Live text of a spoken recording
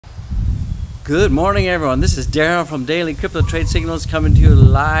Good morning, everyone. This is Darren from Daily Crypto Trade Signals coming to you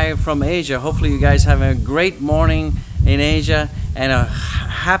live from Asia. Hopefully you guys have a great morning in Asia and a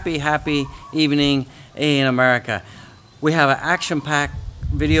happy evening in America. We have an action-packed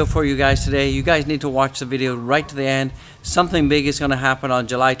video for you guys today. You guys need to watch the video right to the end. Something big is going to happen on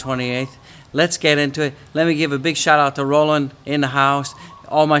July 28th. Let's get into it. Let me give a big shout out to Roland in the house,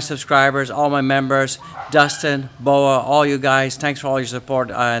 all my subscribers, all my members, Dustin, Boa, all you guys. Thanks for all your support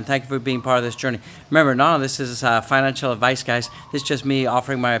and thank you for being part of this journey. Remember, none of this is financial advice, guys. This is just me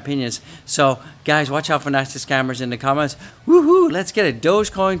offering my opinions. So, guys, watch out for nasty scammers in the comments. Woohoo! Let's get it.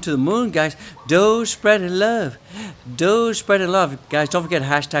 Dogecoin to the moon, guys. Doge spreading love. Doge spreading love. Guys, don't forget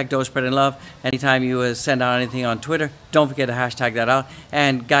hashtag Doge spreading love. Anytime you send out anything on Twitter, don't forget to hashtag that out.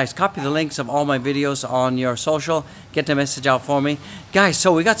 And, guys, copy the links of all my videos on your social. Get the message out for me. Guys,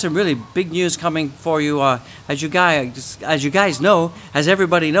 so we got some really big news coming for you. As you guys know, as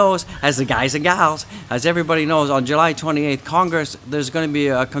everybody knows, as the guys and gals, as everybody knows, on July 28th, Congress, there's going to be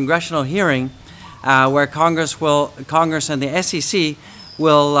a congressional hearing where Congress and the SEC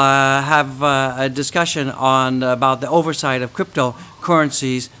will have a discussion about the oversight of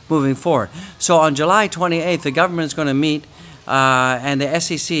cryptocurrencies moving forward. So on July 28th, the government is going to meet and the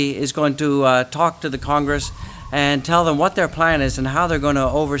SEC is going to talk to the Congress and tell them what their plan is and how they're going to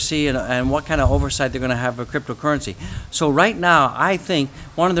oversee and what kind of oversight they're going to have of cryptocurrency. So right now, I think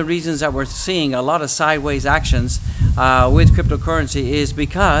one of the reasons that we're seeing a lot of sideways actions with cryptocurrency is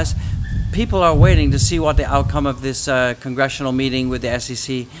because people are waiting to see what the outcome of this congressional meeting with the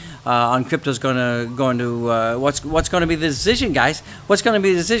SEC on crypto is going to what's going to be the decision, guys. What's going to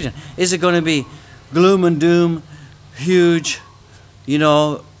be the decision? Is it going to be gloom and doom, huge,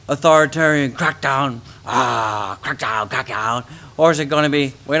 authoritarian crackdown, crackdown, or is it going to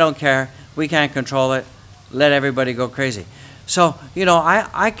be, we don't care, we can't control it, let everybody go crazy? So,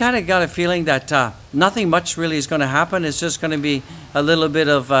 I kind of got a feeling that nothing much really is going to happen. It's just going to be a little bit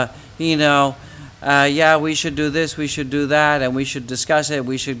of, yeah, we should do this, we should do that, and we should discuss it,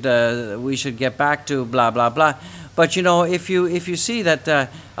 we should get back to blah, blah, blah. But, if you see that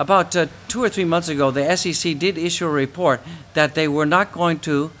about 2 or 3 months ago, the SEC did issue a report that they were not going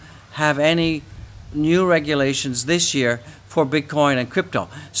to have any new regulations this year for Bitcoin and crypto.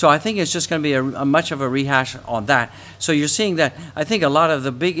 So I think it's just going to be a much of a rehash on that. So you're seeing that I think a lot of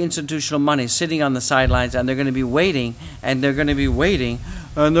the big institutional money is sitting on the sidelines, and they're going to be waiting, and they're going to be waiting,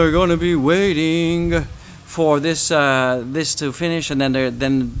 and they're going to be waiting for this to finish, and then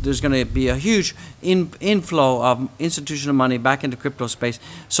there's going to be a huge inflow of institutional money back into crypto space.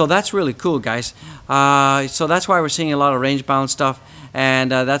 So that's really cool, guys. So that's why we're seeing a lot of range bound stuff,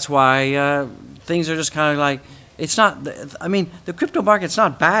 and that's why things are just kind of like, it's not, I mean, the crypto market's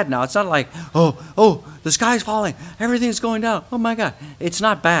not bad now. It's not like, oh, the sky's falling, everything's going down, oh my God. It's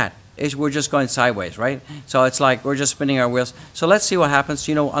not bad. We're just going sideways, right? So it's like we're just spinning our wheels. So let's see what happens.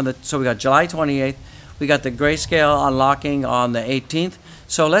 So we got July 28th. We got the grayscale unlocking on the 18th.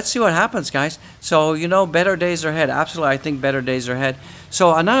 So let's see what happens, guys. So, better days are ahead. Absolutely, I think better days are ahead.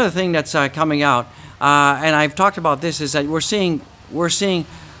 So another thing that's coming out, and I've talked about this, is that we're seeing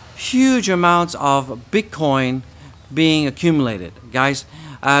huge amounts of Bitcoin being accumulated, guys.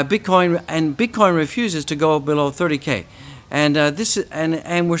 Bitcoin refuses to go below 30K. And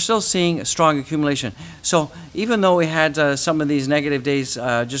we're still seeing a strong accumulation. So even though we had some of these negative days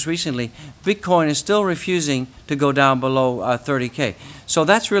just recently, Bitcoin is still refusing to go down below 30K. So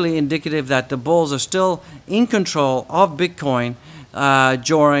that's really indicative that the bulls are still in control of Bitcoin the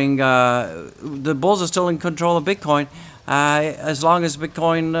bulls are still in control of Bitcoin as long as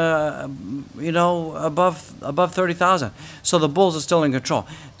Bitcoin, above 30,000. So the bulls are still in control.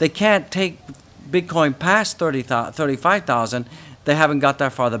 They can't take Bitcoin past 35,000, they haven't got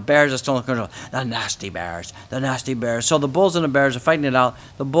that far. The bears are still in control. The nasty bears. So the bulls and the bears are fighting it out.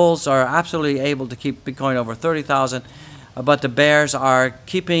 The bulls are absolutely able to keep Bitcoin over 30,000, but the bears are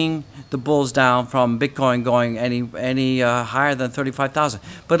keeping the bulls down from Bitcoin going any higher than 35,000.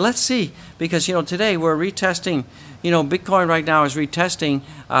 But let's see, because today we're retesting. Bitcoin right now is retesting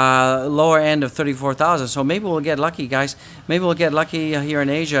lower end of 34,000. So maybe we'll get lucky, guys. Maybe we'll get lucky here in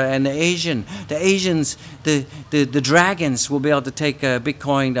Asia, and the Asians, the dragons will be able to take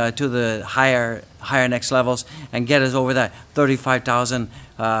Bitcoin to the higher next levels and get us over that 35,000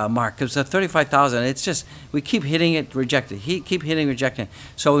 mark. Because the 35,000, it's just we keep hitting it, rejected. Keep hitting, rejecting.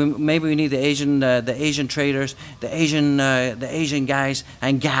 So maybe we need the Asian traders, the Asian guys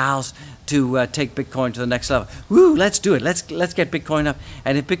and gals to take Bitcoin to the next level. Woo, let's do it. Let's get Bitcoin up.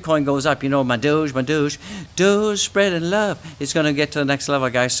 And if Bitcoin goes up, my Doge spreading love. It's going to get to the next level,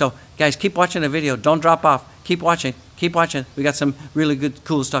 guys. So, guys, keep watching the video. Don't drop off. Keep watching. Keep watching. We got some really good,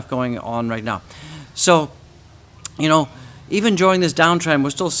 cool stuff going on right now. So, you know, even during this downtrend,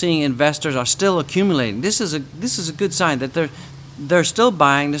 we're still seeing investors are still accumulating. This is a good sign that they're still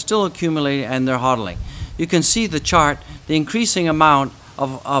buying, they're still accumulating, and they're hodling. You can see the chart. The increasing amount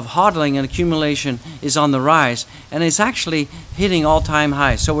of hodling and accumulation is on the rise, and it's actually hitting all-time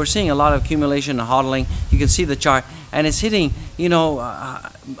highs. So we're seeing a lot of accumulation and hodling. You can see the chart, and it's hitting, you know,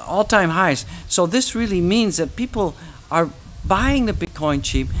 all-time highs. So this really means that people are buying the Bitcoin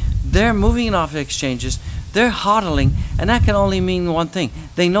cheap. They're moving it off the exchanges. They're hodling, and that can only mean one thing.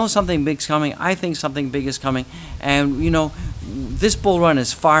 They know something big's coming. I think something big is coming, and you know, this bull run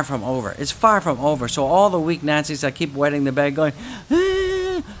is far from over. It's far from over. So all the weak Nancy's that keep wetting the bed going,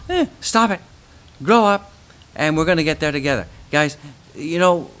 stop it, grow up, and we're going to get there together. Guys, you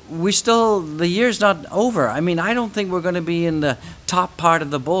know, the year's not over. I mean, I don't think we're going to be in the top part of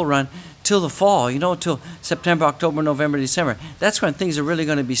the bull run till the fall, you know, till September, October, November, December. That's when things are really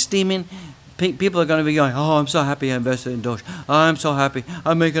going to be steaming. People are going to be going, oh, I'm so happy I invested in Doge. I'm so happy.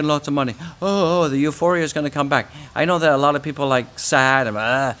 I'm making lots of money. Oh, the euphoria is going to come back. I know that a lot of people like sad. And,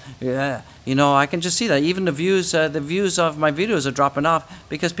 yeah. You know, I can just see that. Even the views of my videos are dropping off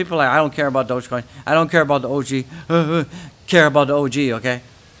because people are like, I don't care about Dogecoin. I don't care about the OG. Care about the OG, okay?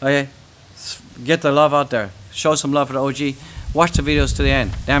 Okay? Get the love out there. Show some love for the OG. Watch the videos to the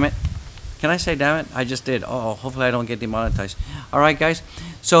end. Damn it. Can I say damn it? I just did. Oh, hopefully I don't get demonetized. All right, guys.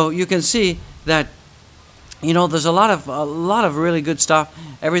 So you can see that, you know, there's a lot of really good stuff.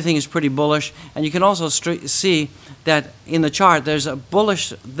 Everything is pretty bullish, and you can also see that in the chart there's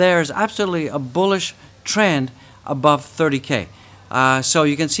absolutely a bullish trend above 30K. So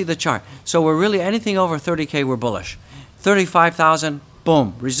you can see the chart. So we're really anything over 30K we're bullish. 35,000,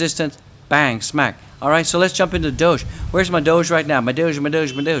 boom, resistance, bang, smack. All right, so let's jump into Doge. Where's my Doge right now? My Doge, my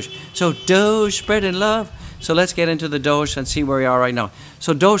Doge, my Doge. So Doge spreading love. So let's get into the Doge and see where we are right now.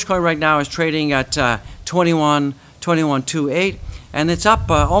 So Dogecoin right now is trading at 21.28, and it's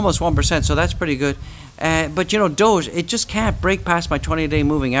up almost 1%, so that's pretty good. But you know, Doge, it just can't break past my 20-day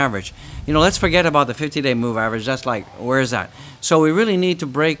moving average. You know, let's forget about the 50-day move average. That's like, where is that? So we really need to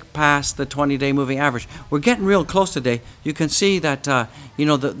break past the 20-day moving average. We're getting real close today. You can see that, you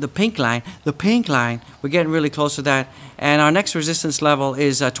know, the pink line, we're getting really close to that. And our next resistance level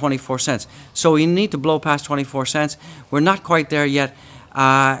is 24 cents. So we need to blow past 24 cents. We're not quite there yet.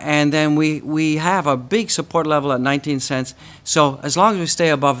 And then we have a big support level at 19 cents. So as long as we stay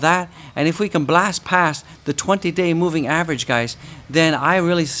above that, and if we can blast past the 20-day moving average, guys, then I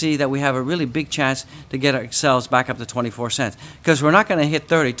really see that we have a really big chance to get ourselves back up to 24 cents. Because we're not going to hit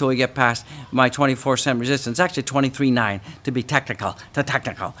 30 till we get past my 24-cent resistance. Actually 23.9 to be technical,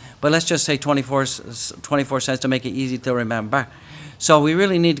 But let's just say 24 cents to make it easy to remember. So we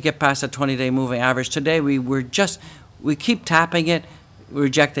really need to get past that 20-day moving average. Today we keep tapping it.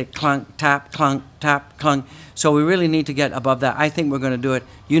 Reject it, clunk, tap, clunk, tap, clunk. So we really need to get above that. I think we're going to do it.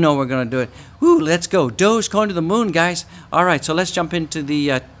 You know we're going to do it. Woo, let's go. Doge going to the moon, guys. All right, so let's jump into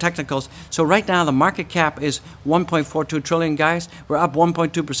the technicals. So right now the market cap is 1.42 trillion, guys. We're up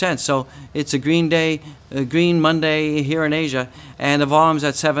 1.2%. So it's a green day, a green Monday here in Asia. And the volume's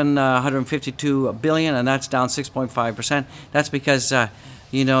at 752 billion, and that's down 6.5%. That's because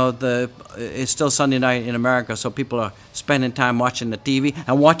you know, it's still Sunday night in America, so people are spending time watching the TV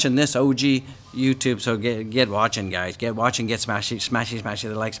and watching this OG YouTube. So get watching, guys. Get watching, get smashy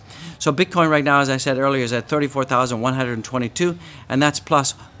the likes. So Bitcoin right now, as I said earlier, is at 34,122, and that's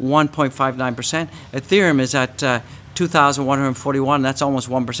plus 1.59%. Ethereum is at 2,141. That's almost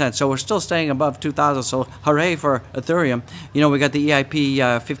 1%. So we're still staying above 2,000. So hooray for Ethereum. You know, we got the EIP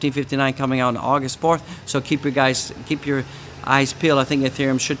 1559 coming out on August 4th. So keep your eyes peeled. I think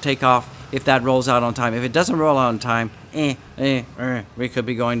Ethereum should take off if that rolls out on time. If it doesn't roll out on time, we could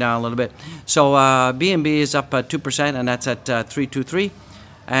be going down a little bit. So BNB is up 2%, and that's at 323.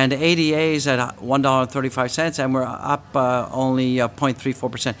 And ADA is at $1.35, and we're up only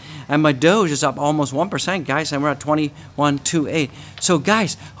 0.34%. And my Doge is up almost 1%, guys, and we're at 21.28. So,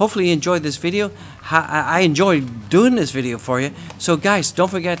 guys, hopefully you enjoyed this video. I enjoyed doing this video for you. So, guys, don't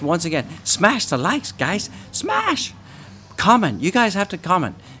forget, once again, smash the likes, guys. Smash! Comment. You guys have to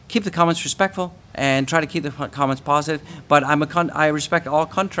comment. Keep the comments respectful and try to keep the comments positive. But I respect all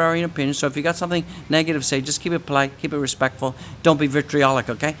contrarian opinions. So if you got something negative to say, just keep it polite, keep it respectful. Don't be vitriolic,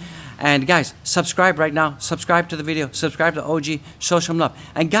 okay? And guys, subscribe right now. Subscribe to the video. Subscribe to OG. Show some love.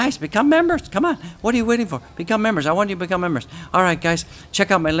 And guys, become members. Come on. What are you waiting for? Become members. I want you to become members. All right, guys. Check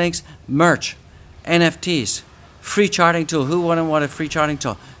out my links. Merch, NFTs, free charting tool. Who wouldn't want a free charting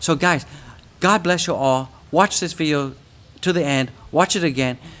tool? So guys, God bless you all. Watch this video to the end. Watch it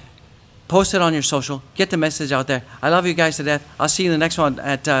again. Post it on your social. Get the message out there. I love you guys to death. I'll see you in the next one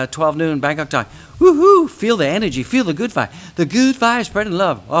at 12 noon Bangkok time. Woohoo! Feel the energy. Feel the good vibe. The good vibe spreading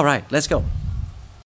love. All right, let's go.